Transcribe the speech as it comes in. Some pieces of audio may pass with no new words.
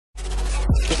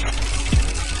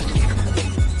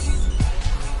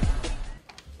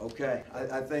Okay,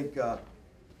 I think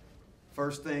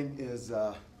first thing is,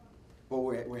 well,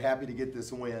 we're happy to get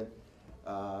this win.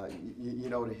 You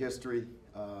know the history.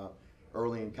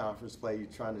 Early in conference play, you're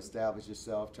trying to establish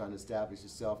yourself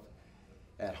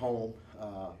at home.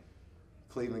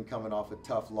 Cleveland coming off a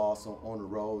tough loss on the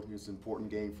road. It was an important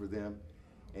game for them,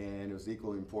 and it was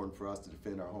equally important for us to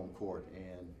defend our home court.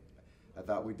 And I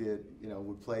thought we did,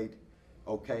 we played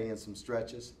okay in some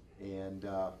stretches, and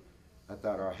I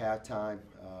thought our halftime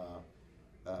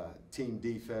team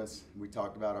defense, we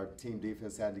talked about our team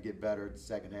defense had to get better at the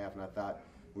second half, and I thought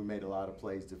we made a lot of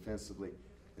plays defensively.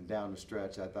 And down the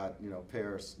stretch, I thought,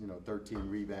 Paris, 13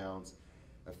 rebounds,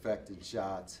 effective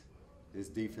shots, his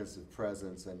defensive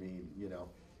presence,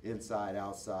 inside,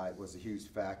 outside was a huge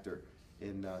factor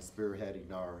in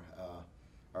spearheading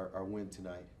our win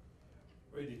tonight.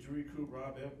 Ray, did you recruit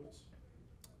Rob Edwards?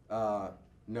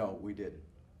 No, we didn't.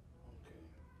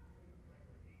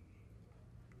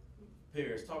 Okay.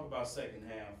 Paris, talk about second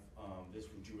half,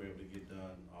 just what you were able to get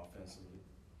done offensively.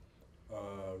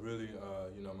 Really,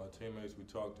 my teammates, we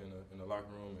talked in the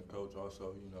locker room, and coach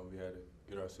also, we had to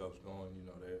get ourselves going.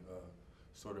 They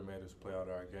sort of made us play out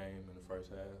our game in the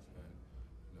first half, and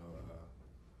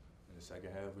in the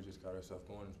second half, we just got ourselves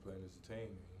going and playing as a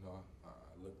team. I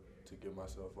look to get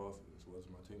myself off as well as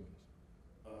my teammates.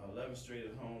 11 straight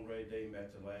at home, Ray, dating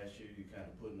back to last year, you kind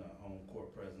of putting a home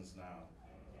court presence now.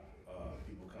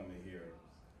 People coming here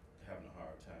having a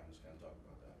hard time. Just kind of talk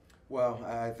about that. Well,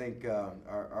 I think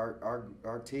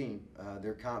our team,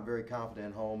 they're very confident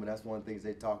at home, and that's one of the things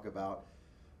they talk about,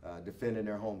 defending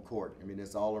their home court.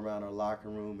 It's all around our locker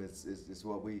room. It's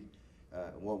what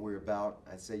we're about.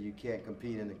 I say you can't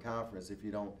compete in the conference if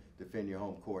you don't defend your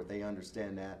home court. They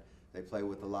understand that. They play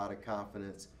with a lot of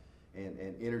confidence and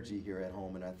energy here at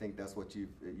home, and I think that's what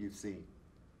you've seen.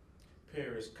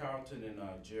 Paris, Carlton and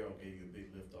Gerald gave you a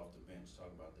big lift off the bench.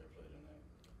 Talk about their play tonight.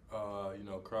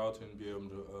 Carlton be able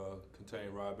to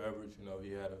contain Rob Edwards.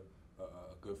 He had a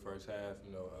good first half.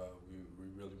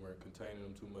 We really weren't containing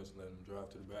him too much, letting him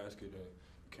drive to the basket, and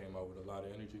came out with a lot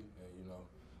of energy, and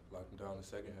locked him down the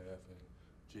second half.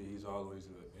 And he's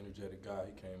always an energetic guy.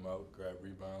 He came out, grabbed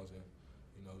rebounds, and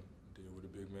did what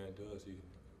a big man does. He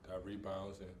got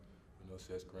rebounds and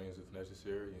set screens if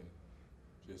necessary, and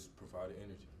just provided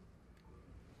energy.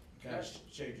 Kind of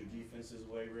shaped your defense's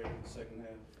way, Ray, in the second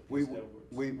half?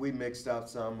 We mixed up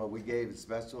some. We gave it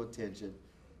special attention,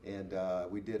 and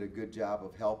we did a good job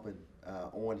of helping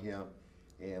on him.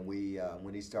 And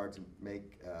when he started to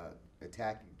make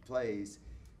attacking plays,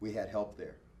 we had help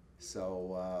there.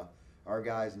 So our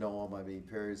guys know him.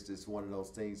 Perry's just one of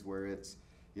those things where it's,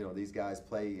 these guys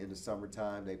play in the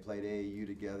summertime. They played AAU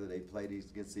together. They played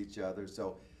against each other.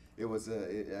 So it was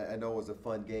I know it was a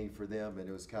fun game for them, and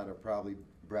it was kind of probably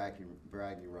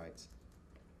bragging rights.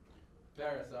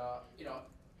 Paris,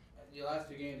 your last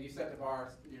two games, you set the bar,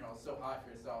 so high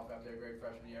for yourself after a great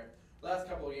freshman year.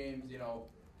 Last couple of games,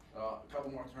 a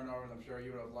couple more turnovers, I'm sure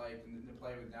you would have liked, and the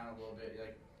play was down a little bit.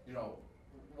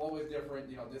 What was different,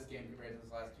 this game compared to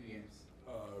the last two games?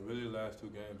 Really, the last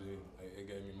two games, it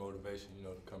gave me motivation,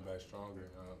 to come back stronger.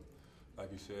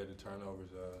 Like you said, the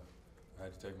turnovers, I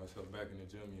had to take myself back in the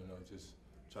gym, just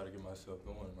try to get myself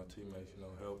going. My teammates,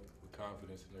 helped with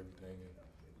confidence and everything, and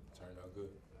it turned out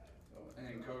good. And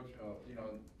then, Coach,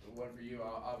 the one for you,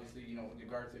 obviously, the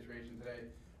guard situation today,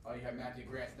 you had Matthew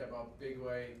Grant step up big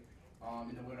way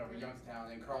in the win over Youngstown,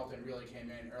 and Carlton really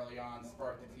came in early on,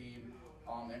 sparked the team,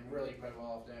 and really played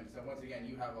well off them. So once again,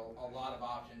 you have a lot of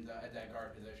options at that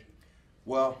guard position.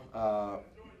 Well,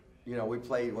 we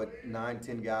played, 9,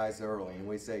 10 guys early, and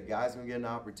we say guys will get an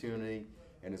opportunity,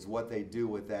 and it's what they do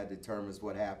with that determines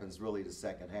what happens really the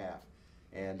second half.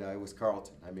 And it was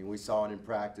Carlton. We saw it in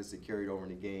practice. It carried over in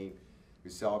the game. We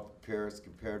saw Paris'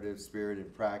 competitive spirit in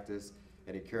practice,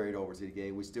 and it carried over to the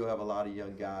game. We still have a lot of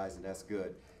young guys, and that's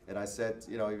good. And I said,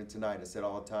 even tonight, I said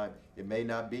all the time, it may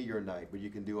not be your night, but you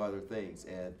can do other things.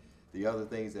 And the other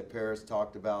things that Paris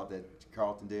talked about that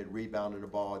Carlton did, rebounding the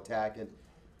ball, attacking,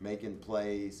 making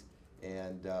plays,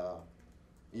 and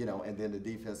and then the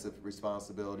defensive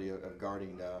responsibility of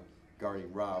guarding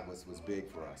Rob was big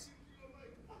for us.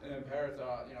 And then Paris,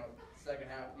 second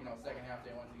half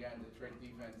day once again, the Detroit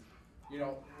defense,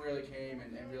 really came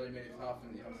and really made it tough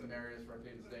in some areas for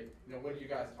Cleveland State. What did you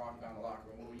guys talk about in the locker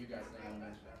room? What were you guys saying on the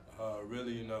bench?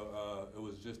 Really, it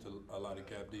was just a lot of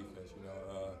gap defense,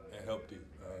 and help deep.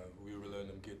 We were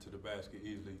letting them get to the basket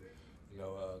easily.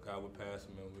 God would pass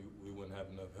them, and we wouldn't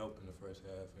have enough help in the first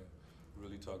half. And we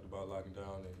really talked about locking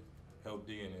down and help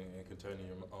D and containing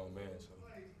your own man. So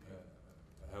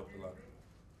it helped a lot.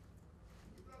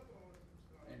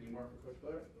 Any more for Coach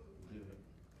Blair?